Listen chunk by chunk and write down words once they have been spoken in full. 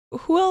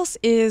Who else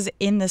is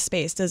in this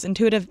space? Does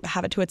Intuitive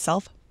have it to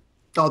itself?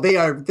 Oh, they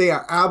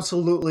are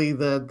absolutely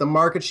the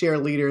market share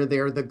leader.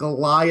 They're the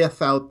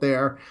Goliath out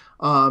there.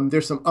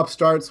 There's some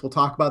upstarts. We'll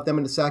talk about them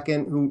in a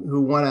second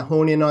who want to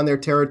hone in on their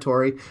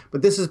territory.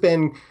 But this has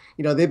been,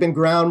 they've been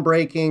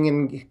groundbreaking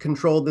and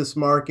controlled this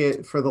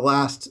market for the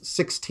last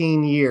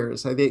 16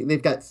 years.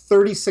 They've got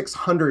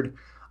 3,600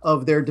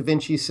 of their Da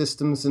Vinci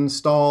systems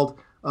installed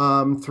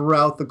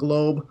throughout the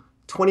globe,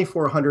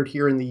 2,400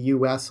 here in the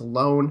U.S.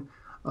 alone.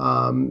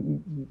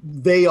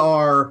 They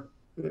are,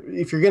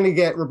 if you're going to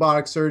get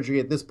robotic surgery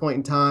at this point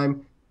in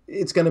time,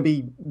 it's going to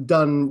be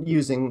done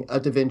using a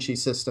Da Vinci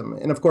system.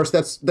 And of course,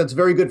 that's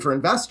very good for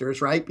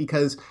investors, right?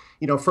 Because,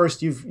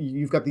 first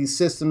you've got these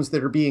systems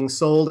that are being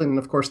sold, and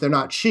of course they're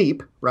not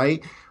cheap,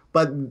 right?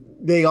 But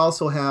they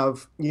also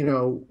have,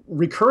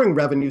 recurring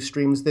revenue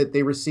streams that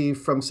they receive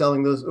from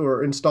selling those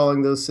or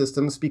installing those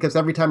systems, because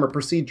every time a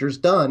procedure is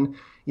done,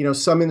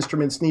 some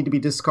instruments need to be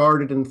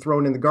discarded and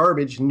thrown in the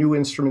garbage. New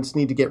instruments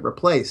need to get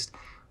replaced.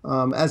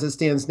 As it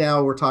stands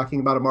now, we're talking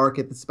about a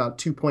market that's about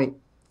 2.3,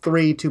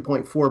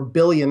 2.4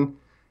 billion.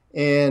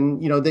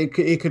 And,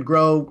 it could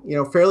grow,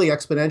 fairly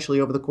exponentially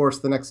over the course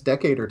of the next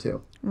decade or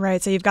two.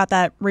 Right. So you've got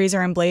that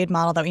razor and blade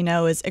model that we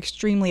know is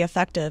extremely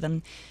effective.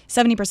 And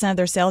 70% of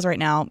their sales right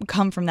now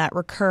come from that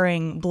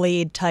recurring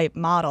blade type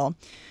model,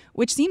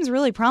 which seems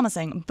really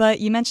promising.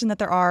 But you mentioned that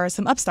there are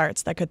some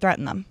upstarts that could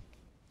threaten them.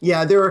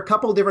 Yeah, there are a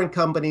couple different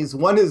companies.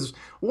 One is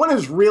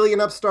really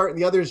an upstart, and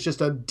the other is just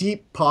a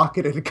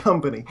deep-pocketed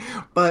company.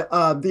 But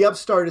the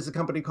upstart is a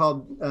company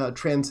called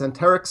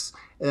TransEnterix,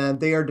 and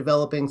they are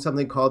developing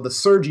something called the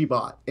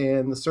SurgiBot.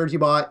 And the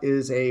SurgiBot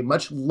is a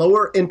much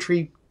lower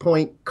entry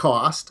point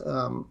cost,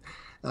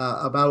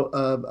 about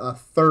a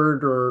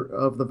third or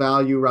of the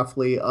value,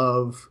 roughly,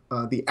 of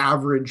the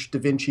average Da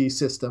Vinci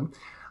system.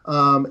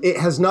 It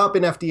has not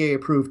been FDA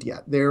approved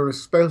yet. They were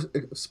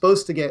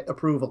supposed to get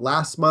approval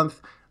last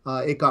month.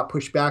 It got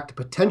pushed back to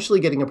potentially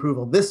getting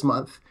approval this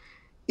month.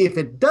 If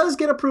it does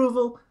get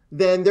approval,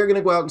 then they're going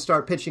to go out and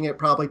start pitching it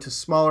probably to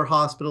smaller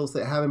hospitals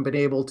that haven't been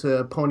able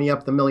to pony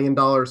up the $1 million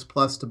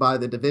plus to buy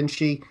the Da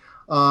Vinci.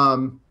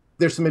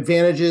 There's some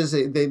advantages.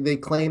 They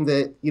claim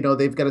that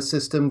they've got a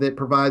system that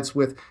provides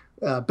with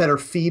better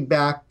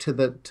feedback to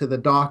the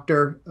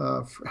doctor,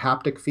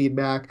 haptic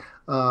feedback,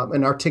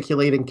 an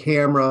articulating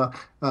camera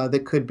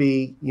that could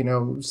be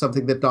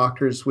something that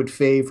doctors would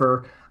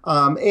favor.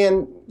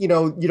 And you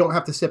don't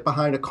have to sit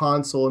behind a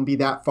console and be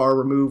that far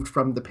removed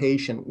from the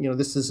patient.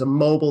 This is a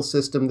mobile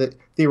system that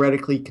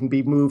theoretically can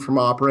be moved from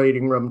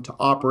operating room to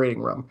operating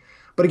room.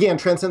 But again,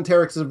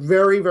 TransEnterix is a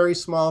very, very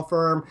small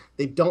firm.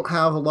 They don't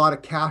have a lot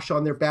of cash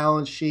on their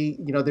balance sheet.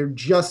 They're going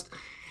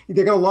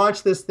to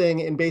launch this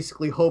thing and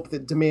basically hope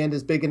that demand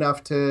is big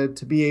enough to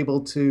be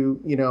able to,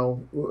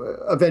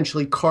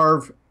 eventually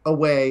carve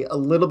away a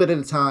little bit at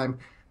a time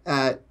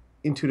at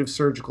Intuitive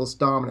Surgical's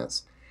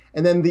dominance.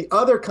 And then the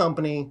other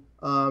company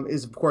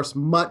is, of course,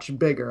 much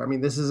bigger. I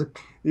mean,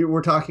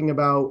 we're talking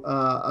about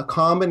a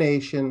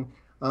combination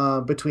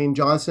between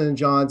Johnson &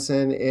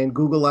 Johnson and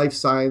Google Life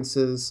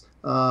Sciences.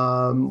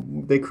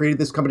 They created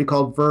this company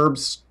called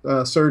Verbs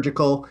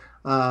Surgical.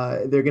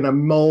 They're going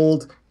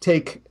to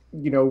take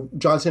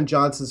Johnson &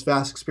 Johnson's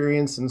vast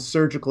experience in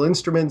surgical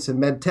instruments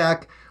and med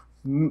tech,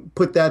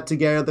 put that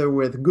together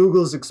with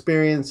Google's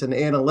experience in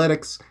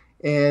analytics,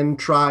 and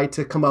try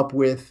to come up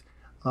with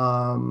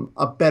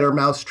a better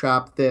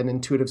mousetrap than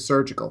Intuitive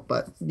Surgical.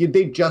 But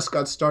they just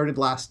got started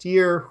last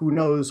year. Who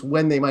knows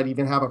when they might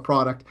even have a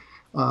product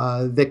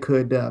that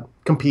could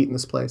compete in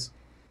this place.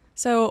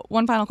 So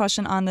one final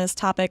question on this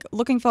topic.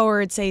 Looking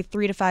forward, say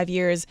 3 to 5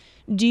 years,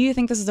 do you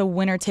think this is a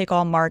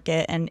winner-take-all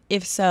market? And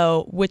if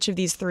so, which of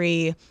these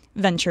three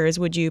ventures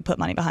would you put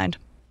money behind?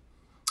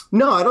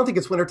 No, I don't think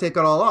it's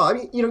winner-take-all. I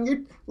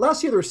mean,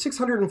 last year there were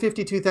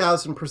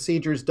 652,000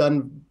 procedures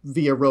done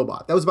via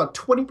robot. That was about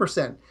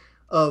 20%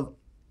 of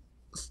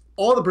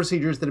all the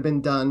procedures that have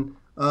been done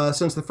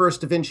since the first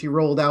Da Vinci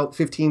rolled out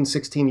 15,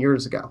 16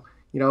 years ago.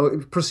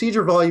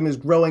 Procedure volume is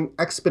growing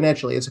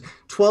exponentially. It's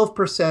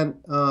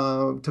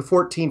 12% to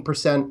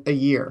 14% a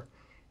year.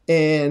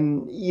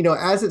 And,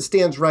 as it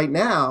stands right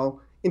now,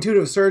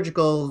 Intuitive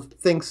Surgical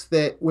thinks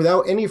that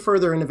without any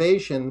further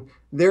innovation,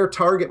 their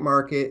target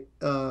market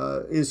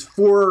is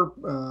more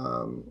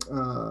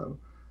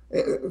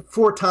than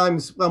four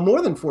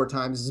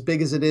times as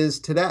big as it is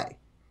today.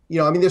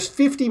 There's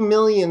 50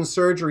 million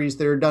surgeries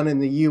that are done in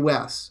the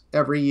U.S.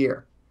 every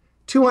year,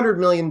 200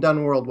 million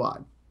done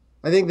worldwide.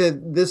 I think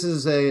that this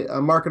is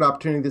a market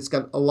opportunity that's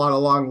got a lot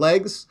of long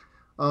legs.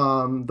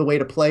 The way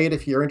to play it,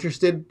 if you're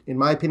interested, in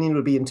my opinion,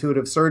 would be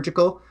Intuitive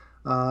Surgical.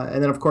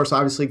 And then, of course,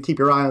 obviously keep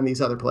your eye on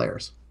these other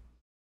players.